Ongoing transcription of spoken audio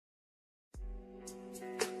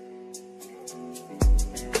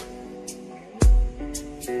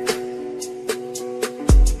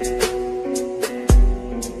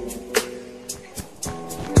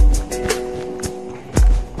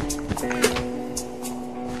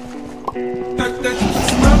Тогда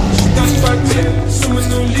пацанам посчитать потери. Суммы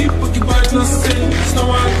нули погибают на сцене.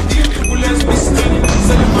 Снова один, прогуляюсь без тени.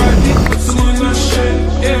 Заливаю вид, поцелуй на шее.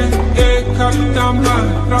 Как там бар,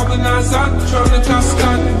 правый назад, черный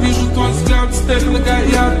каскад. Вижу твой взгляд, степенно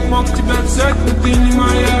горят. Мог тебя взять, но ты не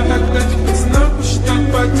моя. Тогда пацанам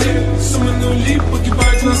посчитать потери. Суммы нули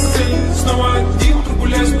погибают на сцене. Снова один,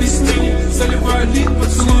 прогуляюсь без тени. Заливаю вид,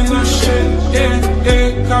 поцелуй на шее.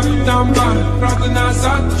 Как там бар, правый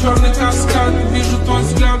назад, черный каскад. Вижу твой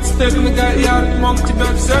взгляд, степенно горят. Мог тебя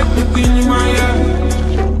взять, но ты не моя.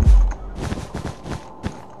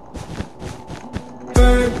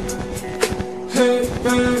 Babe, hey,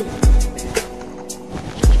 babe.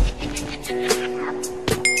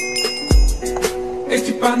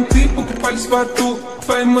 Эти понты покупались в аду.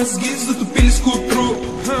 Твои мозги затупились к утру.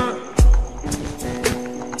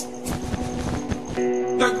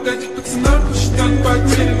 Так дайте пацанам посчитать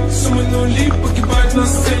потери. Суммы нули погибают на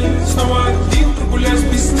сцене. Снова один, прогуляюсь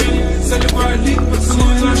без тени. Заливаю лик,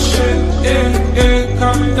 поцелуй на шее.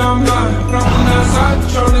 Как там бар, правый назад,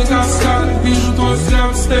 черный каскад. Вижу твой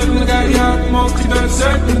взгляд, степенно горят. Мог тебя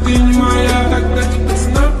взять, но ты не моя. Так дайте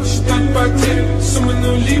пацанам посчитать потери. Суммы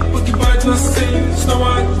нули погибают на сцене.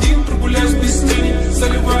 Снова один, прогуляюсь без тени.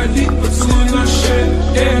 Заливаю лик, поцелуй на шее.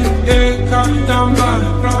 Как там бар,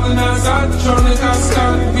 правый назад, черный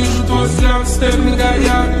каскад. Вижу твой взгляд, степенно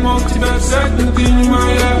горят. Мог тебя взять, но ты не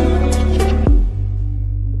моя.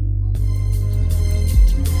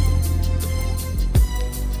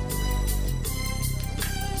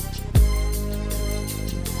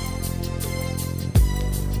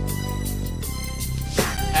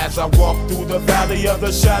 As I walk through the valley of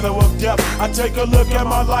the shadow of death, I take a look at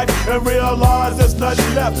my life and realize there's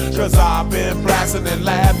nothing left. Cause I've been blasting and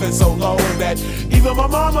laughing so long that even my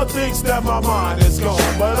mama thinks that my mind is gone.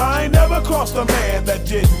 But I ain't never crossed a man that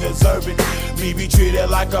didn't deserve it. Me be treated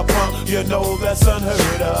like a punk, you know that's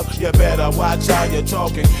unheard of. You better watch how you're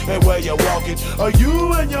talking and where you're walking, or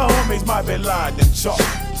you and your homies might be lined in chalk.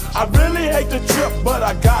 I really hate the trip, but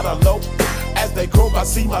I gotta low. As they croak, I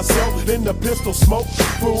see myself in the pistol smoke.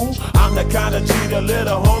 Fool, I'm the kind of G the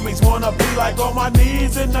little homies wanna be like, on my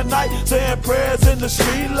knees in the night, saying prayers in the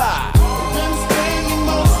street light. Been spending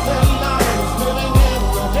most of their lives living in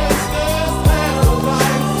the gangster's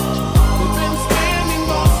paradise. They've been spending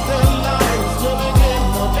most of their lives living in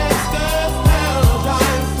the gangster's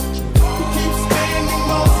paradise. We keep spending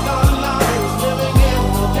most of our lives living in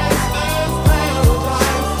the gangster's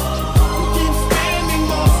paradise. We keep spending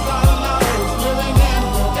most of our lives living in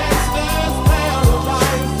the gangster's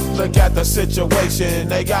paradise. Look at the situation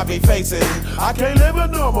they got me facing. I can't live a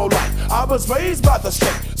normal life. I was raised by the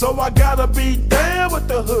state, so I gotta be down with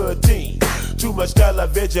the hood team. Too much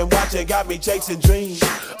television watching got me chasing dreams.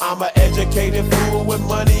 I'm an educated fool with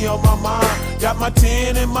money on my mind. Got my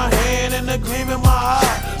 10 in my hand and a gleam in my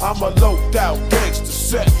eye. I'm a loped out gangster,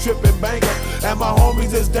 set tripping banker, and my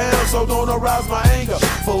homies is down, so don't arouse my anger.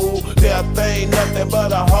 Fool, death ain't nothing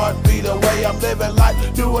but a heartbeat away. I'm living life,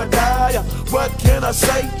 do or die. What can I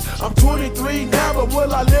say? I'm 23 now, but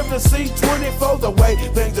will I live to see 24? The way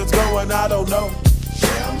things is going, I don't know.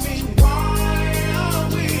 Tell me why are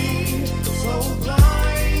we so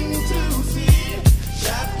blind to see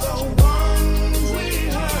that the ones we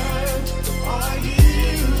hurt are you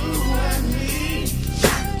and me?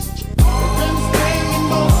 We've been spending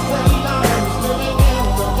most of their lives living in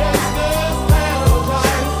the gangster's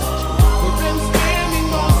paradise. We've been spending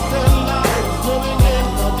most of their lives living in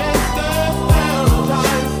the gangster's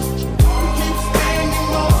paradise. We keep spending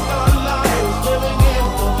most of our lives living in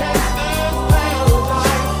the gangster's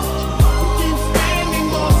paradise. We keep spending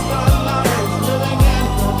most of our lives living in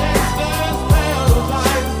the gangster's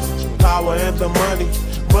paradise. Power and the money,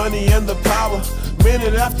 money and the power.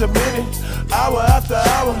 Minute after minute, hour after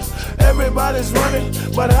hour, everybody's running,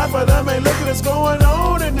 but half of them ain't looking what's going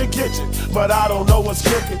on in the kitchen. But I don't know what's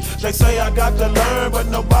cooking. They say I got to learn, but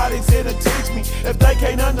nobody's here to teach me. If they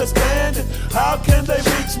can't understand it, how can they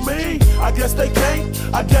reach me? I guess they can't,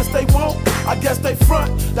 I guess they won't, I guess they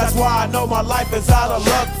front. That's why I know my life is out of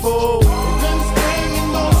luck, fool. We've been spending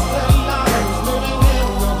most of